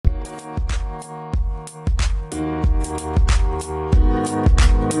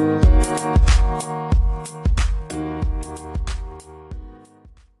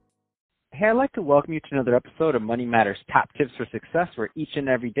Hey, I'd like to welcome you to another episode of Money Matters Top Tips for Success, where each and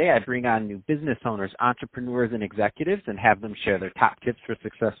every day I bring on new business owners, entrepreneurs, and executives and have them share their top tips for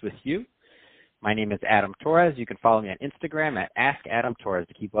success with you. My name is Adam Torres. You can follow me on Instagram at AskAdamTorres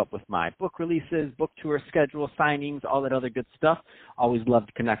to keep up with my book releases, book tour schedule, signings, all that other good stuff. Always love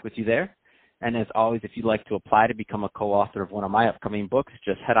to connect with you there. And as always, if you'd like to apply to become a co-author of one of my upcoming books,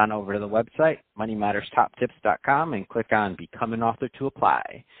 just head on over to the website, moneymatterstoptips.com, and click on Become an Author to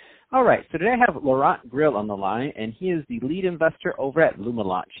apply. All right, so today I have Laurent Grill on the line, and he is the lead investor over at Luma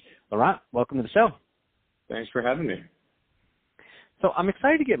Launch. Laurent, welcome to the show. Thanks for having me. So I'm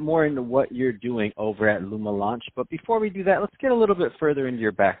excited to get more into what you're doing over at Luma Launch, but before we do that, let's get a little bit further into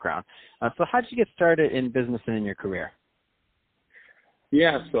your background. So how did you get started in business and in your career?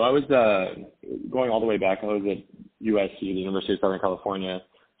 Yeah, so I was going all the way back. I was at USC, the University of Southern California,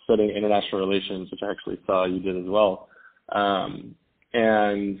 studying international relations, which I actually saw you did as well.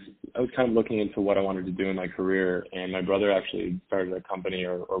 And I was kind of looking into what I wanted to do in my career, and my brother actually started a company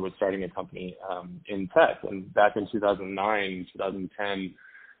or was starting a company in tech. And back in 2009, 2010,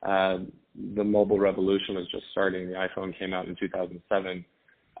 the mobile revolution was just starting. The iPhone came out in 2007.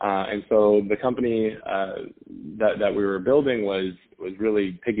 And so the company that we were building was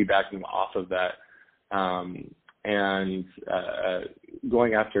really piggybacking off of that and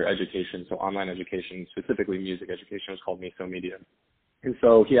going after education, so online education, specifically music education. It was called Miso Media. And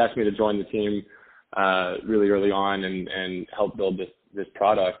so he asked me to join the team really early on and help build this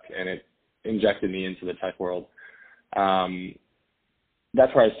product, and it injected me into the tech world.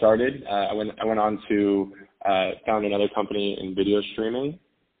 That's where I started. I went on to found another company in video streaming.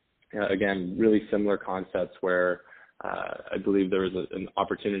 Again, really similar concepts where I believe there was an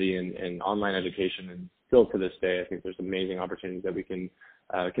opportunity in online education, and still to this day, I think there's amazing opportunities that we can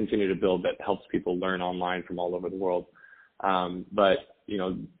continue to build that helps people learn online from all over the world. But, you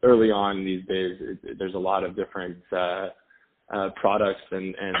know, early on these days, there's a lot of different products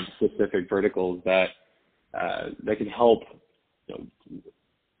and specific verticals that can help, you know,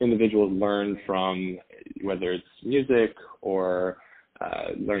 individuals learn from, whether it's music or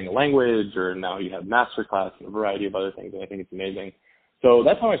learning a language, or now you have masterclass and a variety of other things, and I think it's amazing. So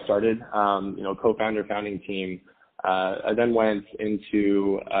that's how I started, you know, co-founder, founding team. I then went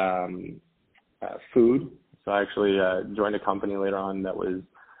into food. So I actually joined a company later on that was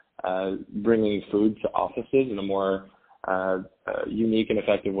bringing food to offices in a more unique and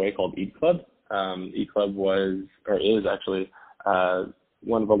effective way called Eat Club. Eat Club is actually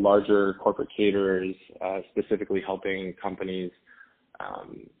one of the larger corporate caterers, specifically helping companies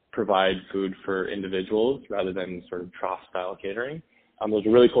provide food for individuals rather than sort of trough-style catering. It was a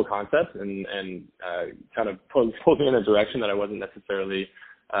really cool concept and kind of pulled me in a direction that I wasn't necessarily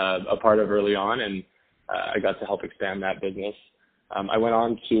a part of early on, and I got to help expand that business. I went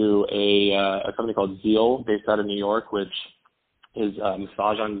on to a company called Zeal, based out of New York, which is a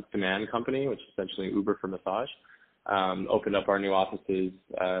massage on demand company, which is essentially Uber for massage. Opened up our new offices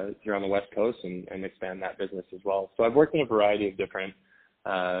here on the West Coast and expand that business as well. So I've worked in a variety of different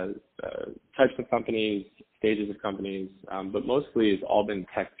types of companies, stages of companies, but mostly it's all been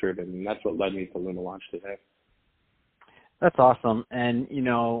tech-driven, and that's what led me to Luma Launch today. That's awesome. And, you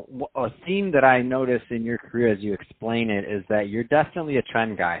know, a theme that I notice in your career as you explain it is that you're definitely a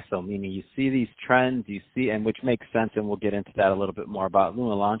trend guy. So meaning you see these trends, and which makes sense, and we'll get into that a little bit more about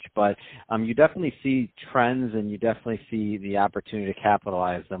Luma Launch, but you definitely see trends and you definitely see the opportunity to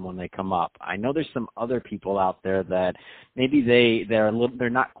capitalize them when they come up. I know there's some other people out there that maybe they're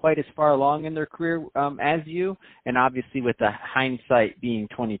not quite as far along in their career as you, and obviously with the hindsight being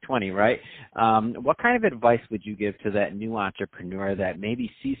 2020, right? What kind of advice would you give to that new entrepreneur that maybe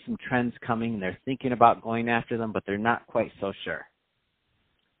sees some trends coming, they're thinking about going after them, but they're not quite so sure?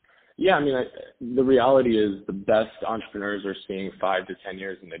 Yeah, I mean, the reality is the best entrepreneurs are seeing 5 to 10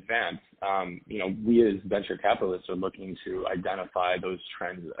 years in advance. You know, we as venture capitalists are looking to identify those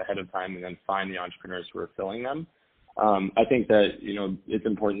trends ahead of time and then find the entrepreneurs who are filling them. I think that, you know, it's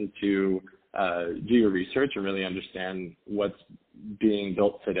important to do your research and really understand what's being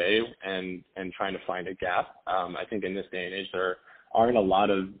built today and trying to find a gap. I think in this day and age, there aren't a lot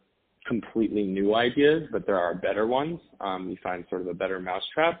of completely new ideas, but there are better ones. You find sort of a better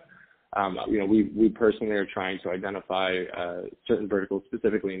mousetrap. You know, we personally are trying to identify certain verticals,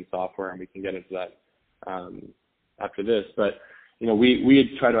 specifically in software, and we can get into that after this. But, you know,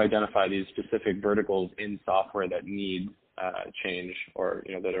 we try to identify these specific verticals in software that need change, or,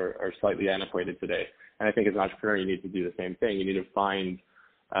 you know, that are slightly antiquated today. And I think as an entrepreneur, you need to do the same thing. You need to find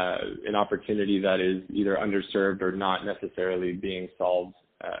an opportunity that is either underserved or not necessarily being solved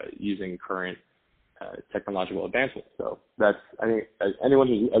using current technological advancements. So that's, I think, anyone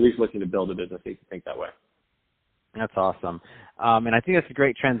who's at least looking to build a business needs to think that way. That's awesome. And I think that's a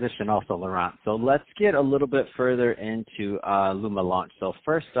great transition also, Laurent. So let's get a little bit further into Luma Launch. So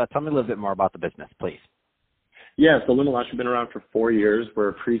first, tell me a little bit more about the business, please. Yeah, so Luma Launch has been around for 4 years. We're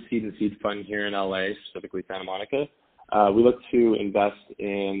a pre-seed and seed fund here in LA, specifically Santa Monica. We look to invest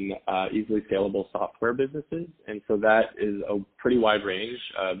in easily scalable software businesses, and so that is a pretty wide range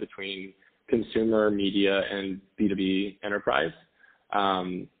between consumer, media, and B2B enterprise.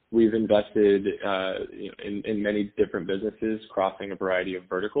 We've invested in many different businesses crossing a variety of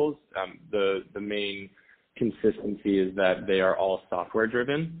verticals. The main consistency is that they are all software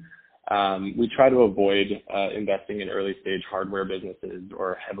driven. We try to avoid investing in early stage hardware businesses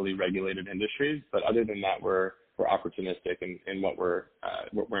or heavily regulated industries, but other than that, we're opportunistic in what we're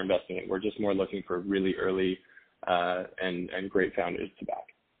investing in. We're just more looking for really early and great founders to back.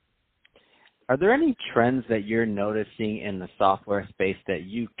 Are there any trends that you're noticing in the software space that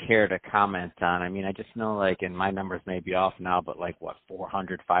you care to comment on? I mean, I just know, like, and my numbers may be off now, but like,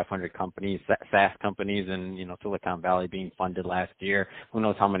 400, 500 companies, SaaS companies in, Silicon Valley being funded last year. Who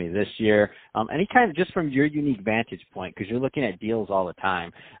knows how many this year? Any kind of, just from your unique vantage point, because you're looking at deals all the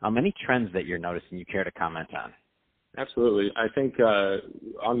time, any trends that you're noticing you care to comment on? Absolutely. I think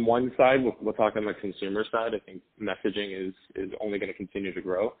on one side, we'll talk on the consumer side. I think messaging is only going to continue to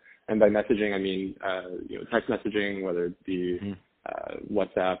grow. And by messaging, I mean, text messaging, whether it be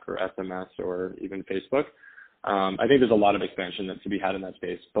WhatsApp or SMS or even Facebook. I think there's a lot of expansion that's to be had in that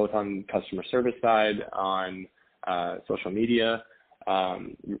space, both on customer service side, on social media, a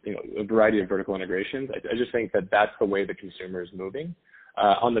variety of vertical integrations. I just think that that's the way the consumer is moving.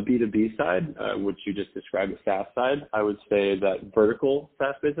 On the B2B side, which you just described, the SaaS side, I would say that vertical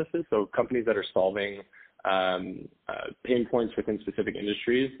SaaS businesses, so companies that are solving pain points within specific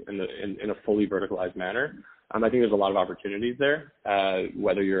industries in a fully verticalized manner. I think there's a lot of opportunities there,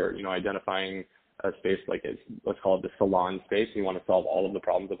 whether you're identifying a space like let's call it the salon space, and you want to solve all of the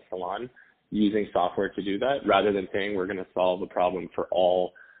problems of the salon using software to do that, rather than saying we're going to solve a problem for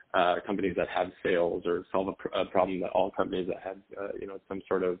all companies that have sales, or solve a problem that all companies that have some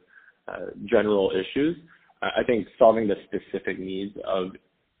sort of general issues. I think solving the specific needs of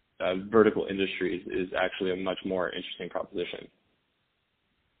vertical industries is actually a much more interesting proposition.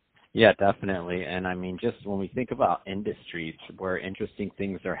 Yeah, definitely. And I mean, just when we think about industries where interesting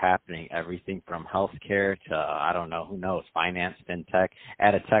things are happening, everything from healthcare to, I don't know, who knows, finance, fintech,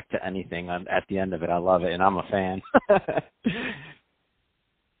 add a tech to anything. At the end of it, I love it, and I'm a fan.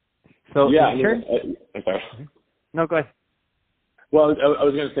 So yeah, I'm sorry. No, go ahead. Well, I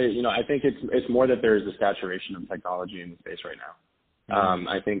was going to say, I think it's more that there's a saturation of technology in the space right now.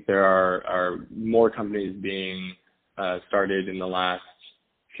 I think there are more companies being started in the last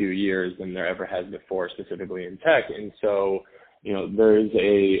few years than there ever has before, specifically in tech. And so, there's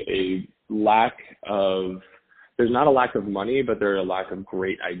a lack of, there's not a lack of money, but there's a lack of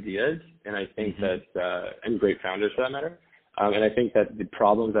great ideas. And I think that, and great founders for that matter. And I think that the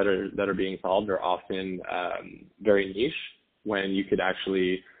problems that are being solved are often very niche, when you could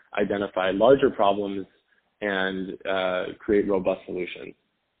actually identify larger problems and create robust solutions.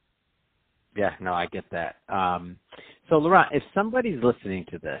 Yeah, no, I get that. So, Laurent, if somebody's listening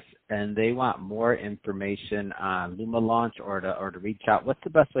to this and they want more information on Luma Launch or to reach out, what's the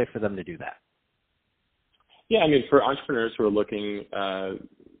best way for them to do that? Yeah, I mean, for entrepreneurs who are looking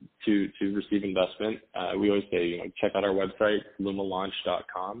to receive investment, we always say, check out our website,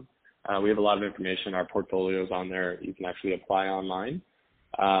 lumalaunch.com. We have a lot of information. Our portfolio is on there. You can actually apply online.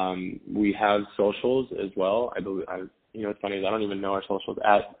 We have socials as well. I believe, it's funny, I don't even know our socials.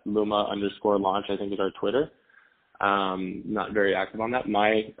 At Luma_launch, I think, is our Twitter. Not very active on that.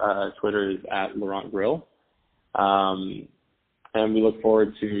 My Twitter is at Laurent Grill. And we look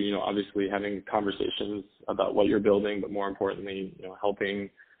forward to, obviously having conversations about what you're building, but more importantly, helping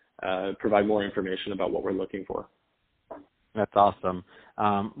provide more information about what we're looking for. That's awesome.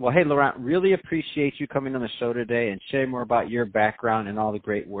 Well, hey, Laurent, really appreciate you coming on the show today and sharing more about your background and all the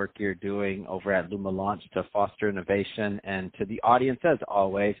great work you're doing over at Luma Launch to foster innovation. And to the audience, as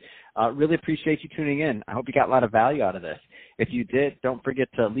always, really appreciate you tuning in. I hope you got a lot of value out of this. If you did, don't forget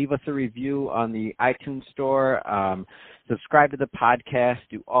to leave us a review on the iTunes store, subscribe to the podcast,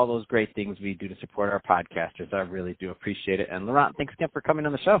 do all those great things we do to support our podcasters. I really do appreciate it. And Laurent, thanks again for coming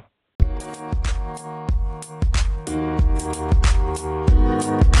on the show.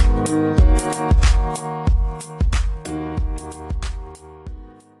 Thank you.